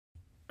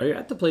Are you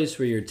at the place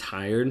where you're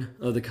tired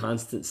of the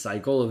constant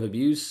cycle of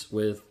abuse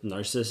with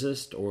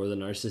narcissist or the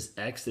narcissist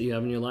X that you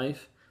have in your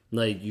life?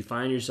 Like you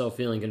find yourself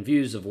feeling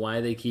confused of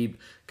why they keep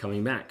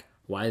coming back,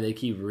 why they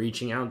keep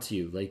reaching out to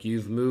you. Like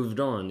you've moved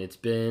on. It's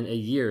been a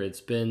year,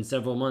 it's been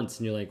several months,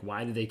 and you're like,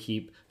 why do they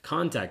keep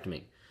contacting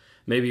me?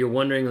 Maybe you're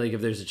wondering like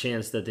if there's a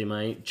chance that they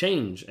might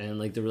change and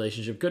like the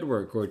relationship could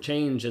work, or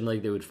change and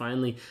like they would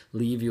finally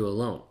leave you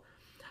alone.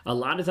 A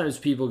lot of times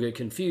people get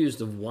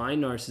confused of why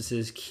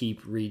narcissists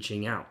keep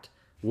reaching out.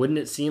 Wouldn't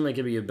it seem like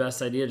it'd be your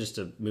best idea just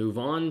to move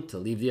on, to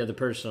leave the other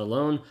person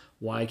alone?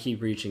 Why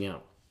keep reaching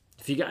out?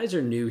 If you guys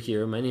are new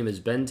here, my name is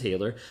Ben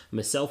Taylor. I'm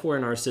a self-aware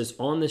narcissist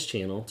on this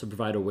channel to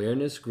provide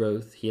awareness,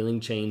 growth, healing,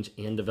 change,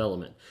 and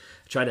development.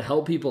 I try to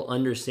help people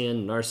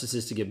understand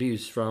narcissistic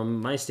abuse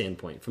from my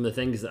standpoint, from the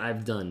things that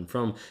I've done,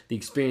 from the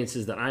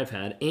experiences that I've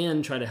had,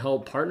 and try to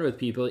help partner with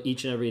people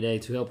each and every day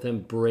to help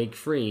them break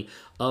free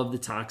of the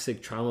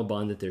toxic trauma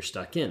bond that they're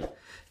stuck in.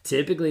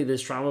 Typically,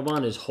 this trauma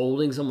bond is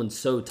holding someone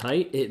so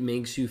tight, it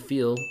makes you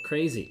feel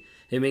crazy.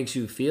 It makes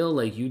you feel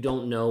like you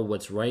don't know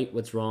what's right,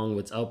 what's wrong,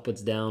 what's up,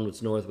 what's down,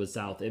 what's north, what's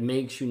south. It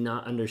makes you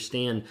not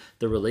understand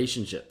the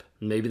relationship.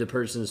 Maybe the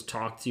person's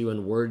talked to you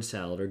in word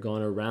salad or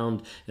gone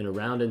around and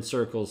around in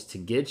circles to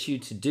get you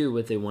to do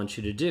what they want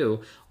you to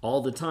do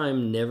all the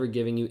time, never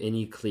giving you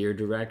any clear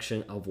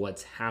direction of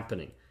what's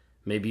happening.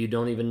 Maybe you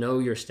don't even know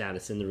your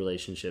status in the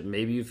relationship.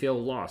 Maybe you feel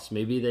lost.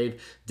 Maybe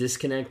they've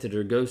disconnected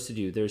or ghosted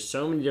you. There's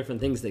so many different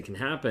things that can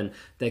happen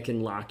that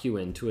can lock you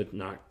into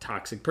a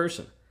toxic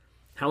person.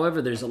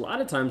 However, there's a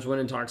lot of times when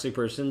a toxic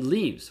person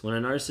leaves, when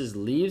a narcissist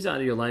leaves out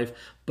of your life,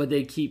 but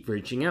they keep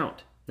reaching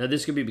out. Now,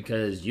 this could be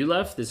because you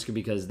left, this could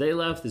be because they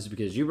left, this is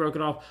because you broke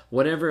it off,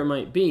 whatever it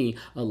might be.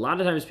 A lot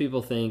of times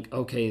people think,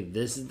 okay,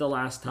 this is the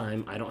last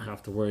time, I don't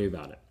have to worry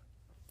about it.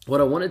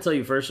 What I want to tell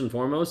you first and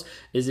foremost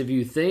is if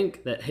you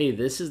think that, hey,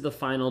 this is the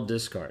final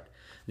discard,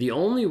 the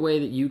only way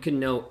that you can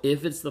know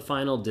if it's the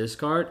final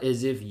discard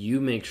is if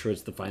you make sure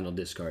it's the final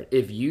discard.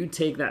 If you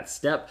take that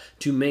step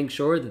to make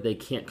sure that they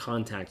can't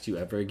contact you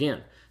ever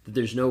again, that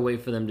there's no way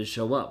for them to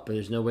show up, or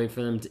there's no way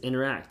for them to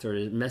interact or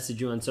to message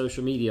you on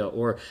social media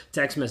or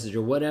text message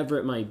or whatever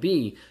it might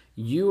be,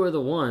 you are the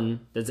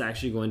one that's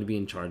actually going to be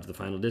in charge of the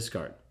final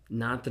discard,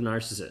 not the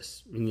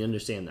narcissist. And you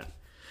understand that.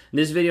 In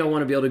this video, I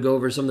want to be able to go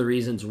over some of the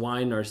reasons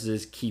why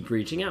narcissists keep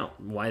reaching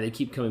out, why they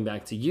keep coming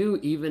back to you,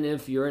 even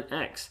if you're an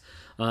ex.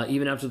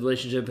 Even after the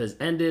relationship has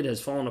ended, has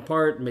fallen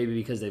apart, maybe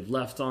because they've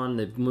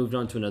they've moved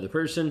on to another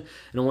person.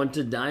 And I want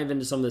to dive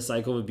into some of the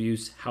cycle of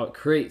abuse, how it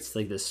creates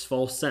like this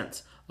false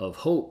sense of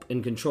hope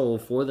and control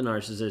for the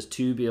narcissist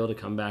to be able to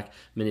come back,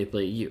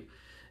 manipulate you.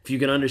 If you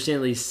can understand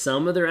at least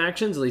some of their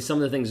actions, at least some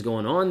of the things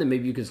going on, then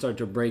maybe you can start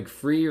to break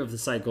free of the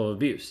cycle of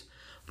abuse.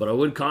 But I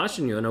would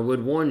caution you and I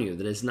would warn you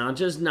that it's not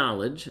just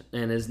knowledge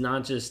and it's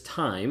not just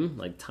time,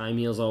 like time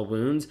heals all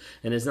wounds,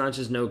 and it's not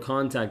just no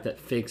contact that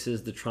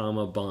fixes the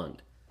trauma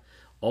bond.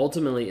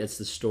 Ultimately, it's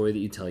the story that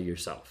you tell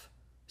yourself.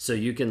 So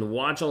you can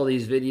watch all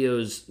these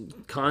videos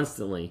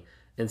constantly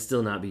and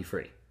still not be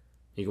free.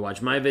 You can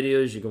watch my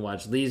videos, you can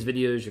watch Lee's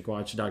videos, you can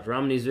watch Dr.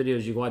 Ramani's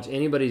videos, you can watch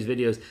anybody's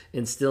videos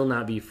and still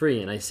not be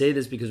free. And I say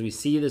this because we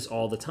see this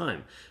all the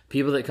time.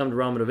 People that come to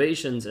Raw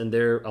Motivations and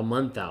they're a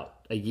month out,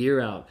 a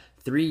year out,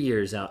 3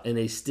 years out, and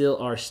they still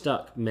are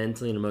stuck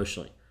mentally and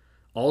emotionally.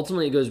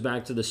 Ultimately, it goes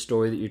back to the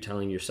story that you're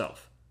telling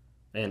yourself.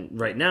 And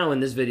right now in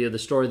this video, the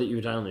story that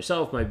you're telling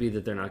yourself might be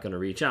that they're not going to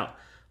reach out,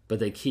 but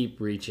they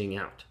keep reaching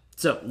out.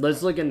 So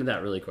let's look into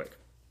that really quick.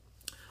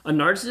 A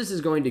narcissist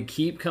is going to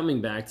keep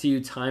coming back to you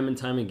time and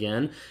time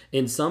again,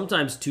 and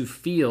sometimes to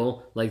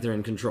feel like they're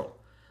in control,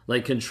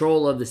 like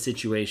control of the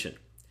situation.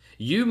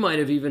 You might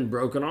have even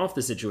broken off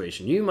the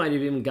situation. You might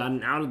have even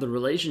gotten out of the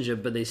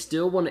relationship, but they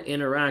still want to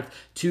interact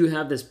to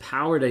have this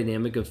power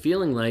dynamic of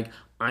feeling like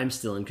I'm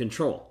still in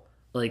control,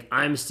 like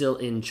I'm still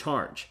in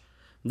charge.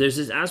 There's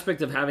this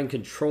aspect of having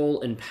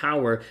control and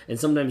power, and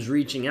sometimes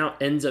reaching out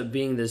ends up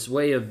being this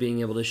way of being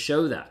able to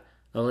show that.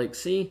 I'm like,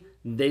 see,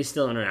 they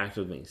still interact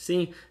with me.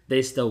 See,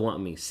 they still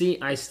want me. See,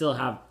 I still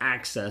have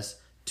access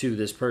to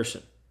this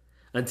person.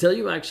 Until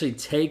you actually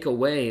take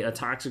away a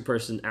toxic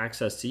person's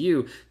access to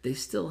you, they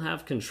still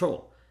have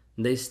control.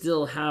 They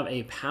still have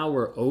a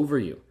power over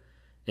you.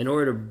 In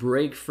order to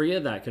break free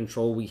of that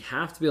control, we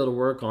have to be able to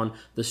work on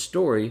the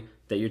story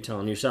that you're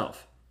telling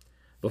yourself.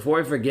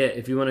 Before I forget,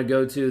 if you want to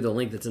go to the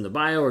link that's in the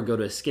bio or go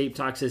to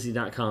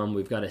escapetoxicity.com,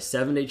 we've got a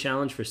 7-day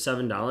challenge for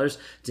 $7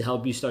 to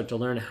help you start to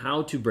learn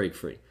how to break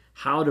free,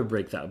 how to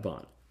break that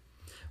bond.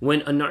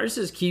 When a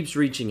narcissist keeps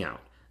reaching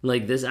out,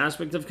 like this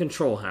aspect of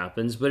control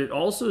happens, but it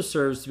also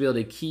serves to be able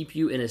to keep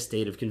you in a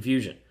state of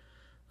confusion.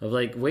 Of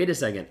like, wait a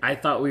second, I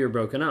thought we were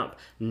broken up.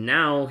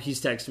 Now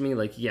he's texting me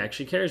like he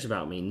actually cares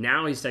about me.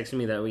 Now he's texting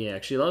me that he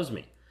actually loves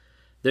me.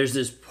 There's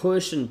this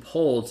push and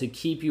pull to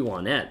keep you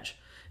on edge.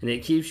 And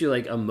it keeps you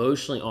like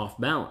emotionally off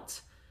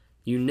balance.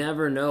 You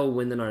never know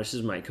when the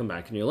narcissist might come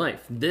back in your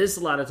life. This a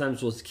lot of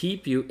times will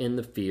keep you in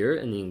the fear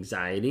and the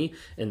anxiety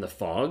and the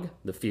fog,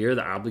 the fear,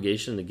 the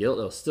obligation, the guilt.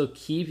 It'll still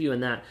keep you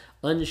in that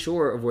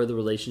unsure of where the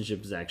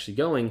relationship is actually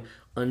going,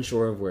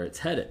 unsure of where it's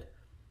headed.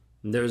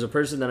 There was a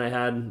person that I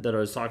had that I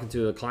was talking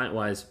to, a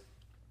client-wise,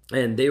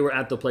 and they were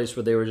at the place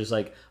where they were just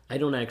like, I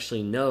don't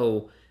actually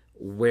know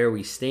where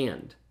we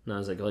stand. And I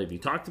was like, well, have you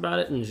talked about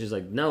it? And she's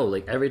like, no,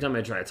 like every time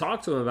I try to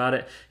talk to him about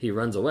it, he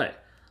runs away.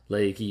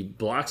 Like he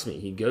blocks me,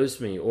 he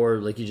ghosts me, or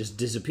like he just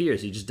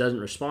disappears. He just doesn't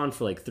respond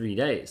for like 3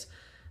 days.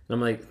 And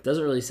I'm like, it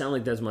doesn't really sound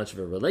like that's much of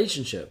a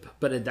relationship.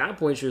 But at that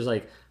point, she was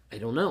like, I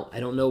don't know. I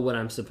don't know what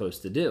I'm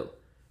supposed to do.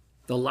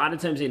 A lot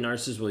of times a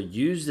narcissist will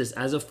use this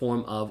as a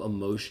form of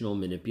emotional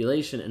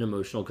manipulation and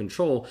emotional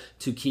control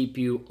to keep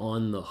you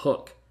on the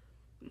hook.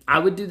 I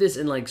would do this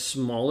in like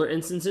smaller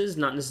instances,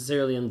 not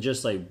necessarily in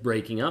just like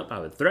breaking up. I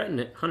would threaten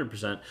it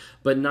 100%,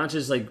 but not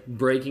just like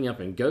breaking up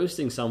and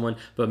ghosting someone,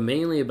 but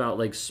mainly about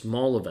like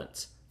small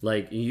events.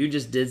 Like you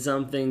just did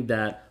something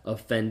that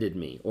offended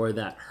me or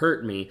that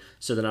hurt me,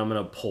 so that I'm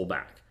going to pull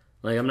back.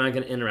 Like I'm not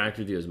going to interact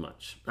with you as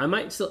much. I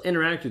might still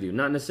interact with you,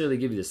 not necessarily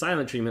give you the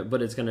silent treatment,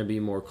 but it's going to be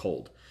more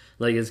cold.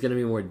 Like it's going to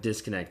be more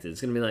disconnected.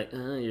 It's going to be like,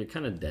 you're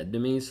kind of dead to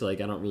me, so like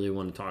I don't really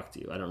want to talk to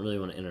you. I don't really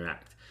want to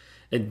interact.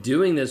 And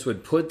doing this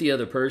would put the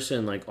other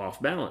person like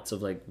off balance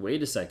of like,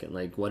 wait a second,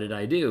 like what did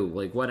I do?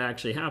 Like what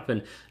actually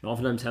happened? And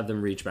oftentimes have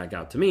them reach back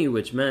out to me,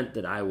 which meant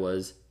that I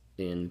was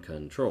in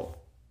control.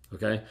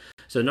 Okay.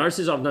 So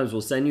narcissists oftentimes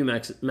will send you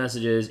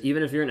messages,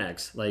 even if you're an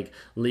ex, like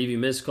leave you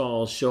missed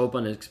calls, show up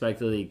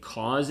unexpectedly,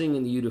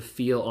 causing you to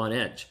feel on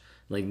edge,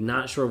 like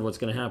not sure of what's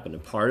going to happen.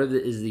 And part of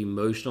it is the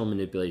emotional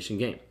manipulation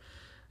game.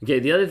 Okay,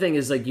 the other thing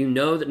is like you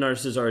know that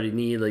narcissists already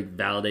need like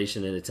validation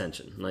and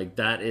attention. Like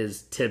that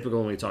is typical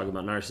when we talk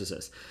about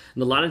narcissists.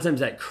 And a lot of times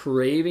that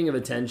craving of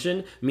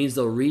attention means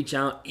they'll reach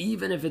out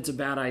even if it's a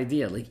bad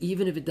idea, like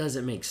even if it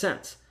doesn't make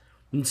sense.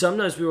 And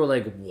sometimes people are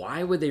like,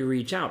 why would they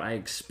reach out? I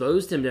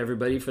exposed him to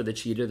everybody for the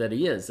cheater that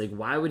he is. Like,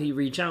 why would he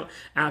reach out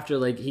after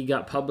like he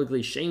got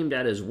publicly shamed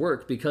at his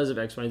work because of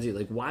X, Y, and Z?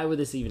 Like, why would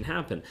this even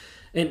happen?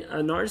 And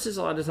a narcissist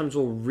a lot of times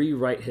will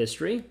rewrite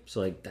history.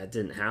 So like, that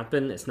didn't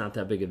happen. It's not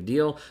that big of a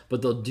deal.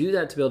 But they'll do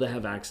that to be able to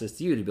have access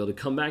to you, to be able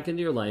to come back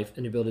into your life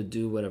and to be able to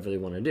do whatever they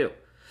want to do.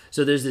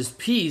 So there's this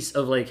piece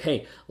of like,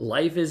 hey,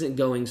 life isn't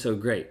going so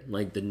great.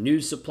 Like the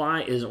news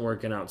supply isn't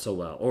working out so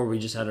well, or we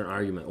just had an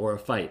argument or a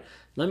fight.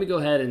 Let me go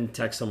ahead and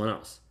text someone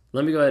else.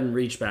 Let me go ahead and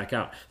reach back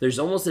out. There's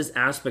almost this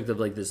aspect of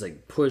like this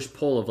like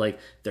push-pull of like,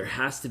 there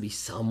has to be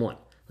someone.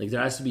 Like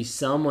there has to be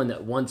someone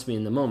that wants me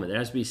in the moment. There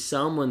has to be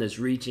someone that's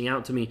reaching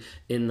out to me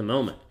in the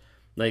moment.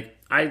 Like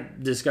I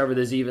discovered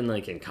this even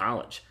like in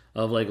college,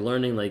 of like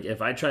learning like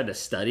if I tried to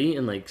study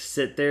and like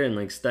sit there and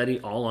like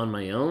study all on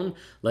my own,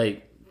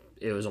 like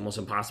it was almost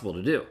impossible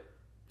to do.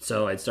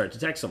 So I'd start to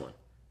text someone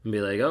and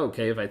be like, oh,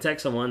 okay, if I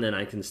text someone, then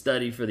I can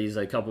study for these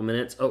like couple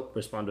minutes. Oh,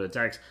 respond to a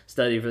text,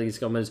 study for these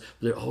couple minutes.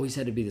 But there always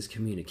had to be this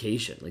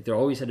communication. Like there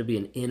always had to be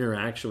an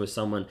interaction with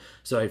someone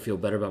so I'd feel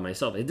better about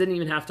myself. It didn't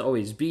even have to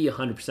always be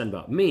 100%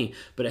 about me,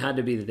 but it had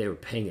to be that they were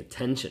paying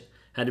attention. It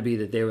had to be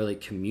that they were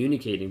like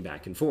communicating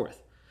back and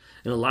forth.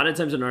 And a lot of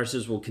times a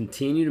narcissist will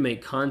continue to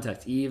make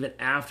contact even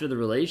after the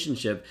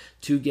relationship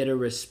to get a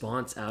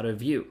response out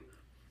of you.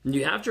 And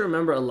you have to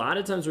remember, a lot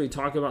of times when we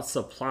talk about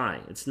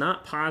supply, it's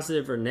not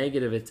positive or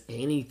negative, it's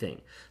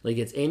anything. Like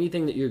it's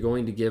anything that you're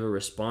going to give a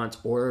response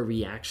or a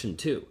reaction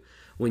to.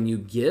 When you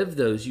give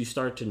those, you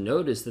start to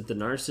notice that the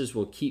narcissist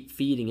will keep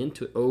feeding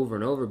into it over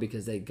and over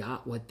because they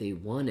got what they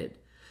wanted.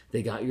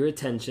 They got your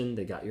attention,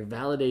 they got your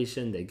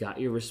validation, they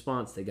got your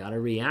response, they got a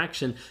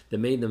reaction that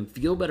made them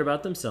feel better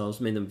about themselves,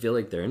 made them feel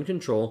like they're in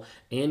control,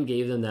 and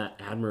gave them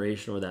that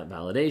admiration or that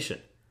validation.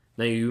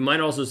 Now, you might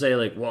also say,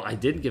 like, well, I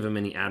didn't give them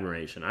any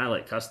admiration. I,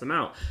 like, cussed them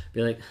out.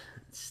 Be like,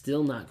 it's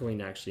still not going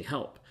to actually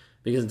help.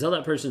 Because until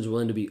that person's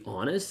willing to be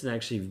honest and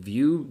actually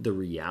view the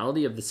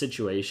reality of the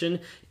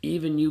situation,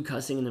 even you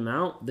cussing them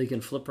out, they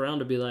can flip around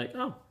to be like,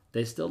 oh,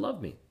 they still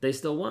love me. They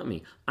still want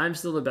me. I'm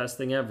still the best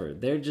thing ever.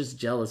 They're just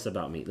jealous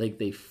about me. Like,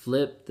 they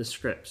flip the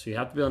script. So you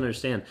have to be able to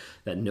understand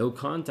that no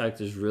contact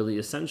is really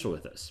essential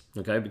with this,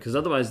 okay? Because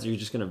otherwise, you're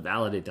just going to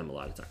validate them a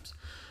lot of times.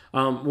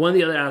 One of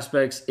the other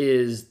aspects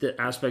is the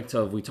aspect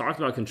of, we talked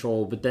about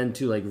control, but then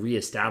to like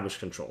reestablish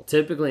control.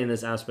 Typically in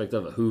this aspect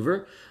of a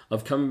Hoover,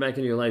 of coming back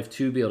into your life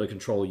to be able to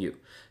control you.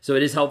 So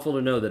it is helpful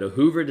to know that a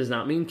Hoover does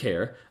not mean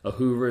care. A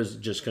Hoover is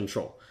just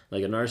control.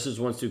 Like a narcissist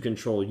wants to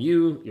control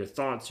you, your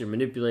thoughts, your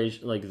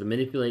manipulation, like to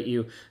manipulate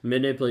you,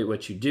 manipulate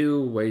what you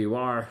do, where you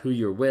are, who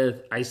you're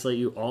with, isolate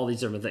you, all these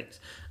different things.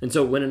 And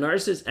so when a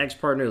narcissist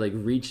ex-partner like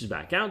reaches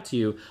back out to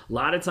you, a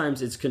lot of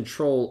times it's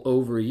control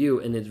over you,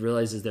 and it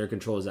realizes their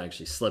control is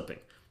actually slipping.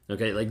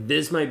 Okay, like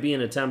this might be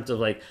an attempt of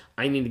like,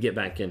 I need to get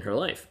back in her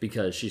life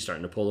because she's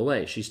starting to pull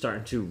away. She's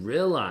starting to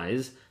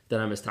realize that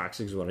I'm as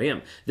toxic as what I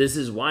am. This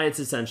is why it's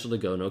essential to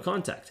go no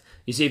contact.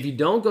 You see, if you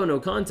don't go no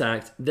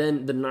contact,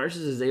 then the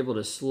narcissist is able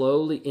to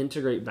slowly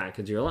integrate back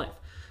into your life.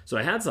 So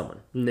I had someone,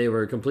 and they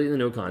were completely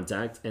no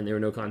contact, and they were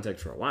no contact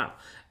for a while.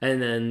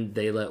 And then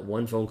they let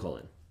one phone call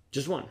in,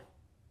 just one.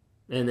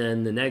 And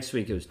then the next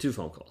week it was 2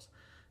 phone calls.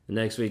 The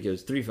next week it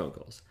was 3 phone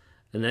calls.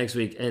 The next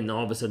week, and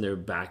all of a sudden they're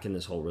back in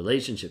this whole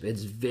relationship.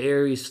 It's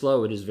very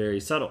slow. It is very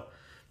subtle.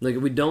 Like,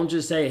 we don't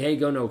just say, hey,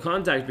 go no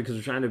contact because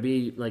we're trying to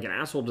be like an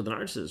asshole to the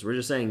narcissist. We're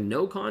just saying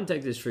no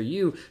contact is for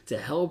you to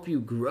help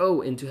you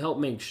grow and to help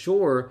make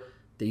sure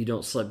that you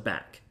don't slip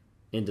back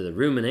into the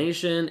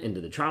rumination, into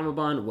the trauma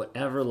bond,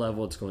 whatever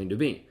level it's going to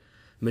be.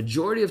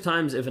 Majority of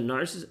times, if a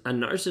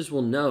narcissist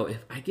will know,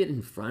 if I get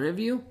in front of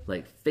you,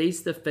 like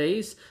face to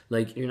face,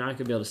 like you're not going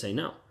to be able to say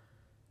no.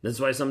 That's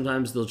why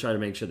sometimes they'll try to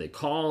make sure they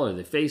call or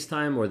they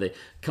FaceTime or they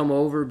come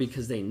over,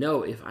 because they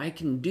know if I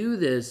can do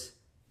this,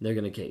 they're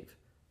going to cave.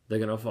 They're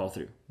going to fall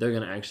through. They're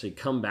going to actually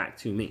come back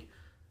to me.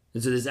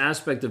 And so this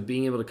aspect of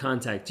being able to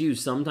contact you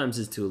sometimes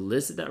is to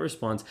elicit that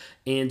response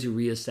and to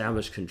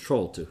reestablish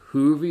control, to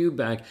hoover you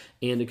back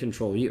and to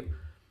control you.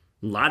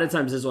 A lot of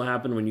times this will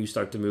happen when you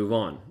start to move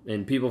on.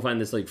 And people find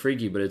this like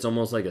freaky, but it's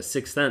almost like a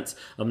sixth sense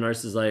of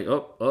narcissists like,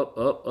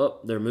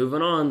 they're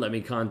moving on, let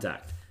me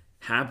contact.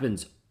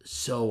 Happens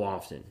so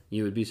often.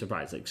 You would be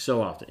surprised, like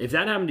so often. If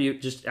that happened to you,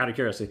 just out of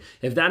curiosity,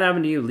 if that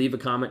happened to you, leave a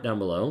comment down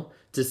below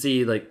to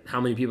see like how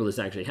many people this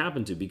actually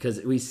happened to,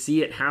 because we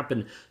see it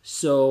happen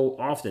so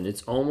often.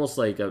 It's almost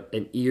like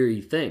an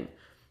eerie thing.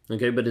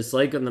 Okay, but it's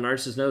like when the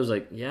narcissist knows,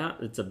 like, yeah,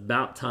 it's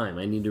about time.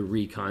 I need to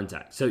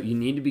recontact. So you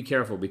need to be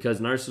careful, because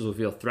narcissists will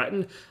feel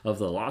threatened of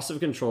the loss of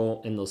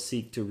control and they'll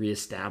seek to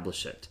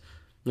reestablish it.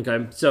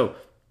 Okay, so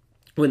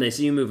when they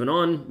see you moving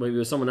on, maybe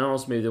with someone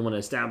else, maybe they want to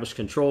establish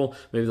control,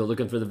 maybe they're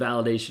looking for the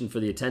validation, for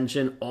the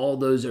attention. All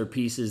those are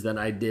pieces that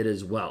I did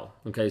as well.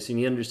 Okay, so you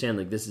need to understand,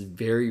 like, this is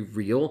very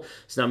real.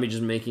 It's not me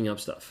just making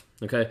up stuff.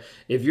 Okay,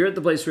 if you're at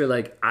the place where you're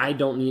like, I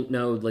don't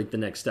know like the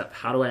next step,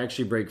 how do I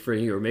actually break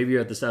free? Or maybe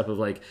you're at the step of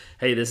like,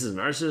 hey, this is a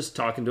narcissist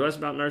talking to us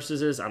about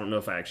narcissists. I don't know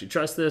if I actually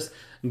trust this.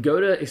 Go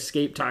to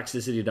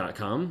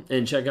escapetoxicity.com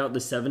and check out the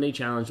 7-day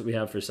challenge that we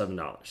have for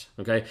 $7.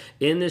 Okay,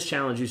 in this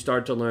challenge, you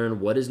start to learn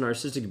what is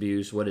narcissistic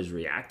abuse, what is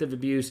reactive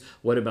abuse,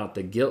 what about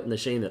the guilt and the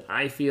shame that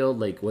I feel,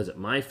 like, was it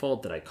my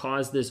fault? Did I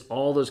cause this?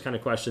 All those kind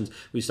of questions.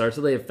 We start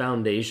to lay a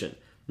foundation.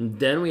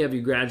 Then we have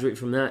you graduate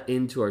from that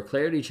into our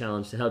clarity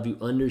challenge to help you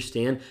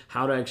understand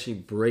how to actually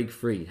break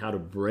free, how to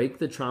break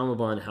the trauma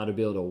bond, how to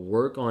be able to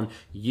work on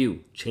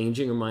you,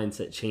 changing your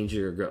mindset, changing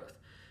your growth.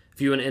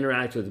 If you want to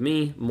interact with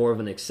me, more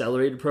of an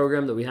accelerated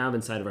program that we have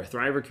inside of our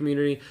Thriver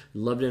community,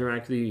 would love to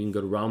interact with you. You can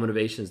go to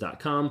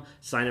rawmotivations.com,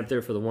 sign up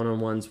there for the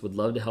one-on-ones. Would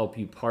love to help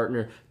you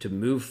partner to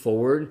move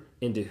forward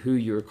into who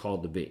you're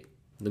called to be.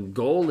 The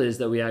goal is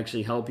that we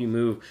actually help you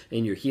move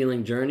in your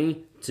healing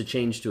journey to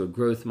change to a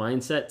growth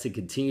mindset, to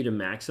continue to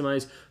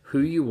maximize who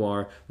you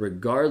are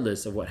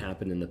regardless of what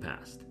happened in the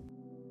past.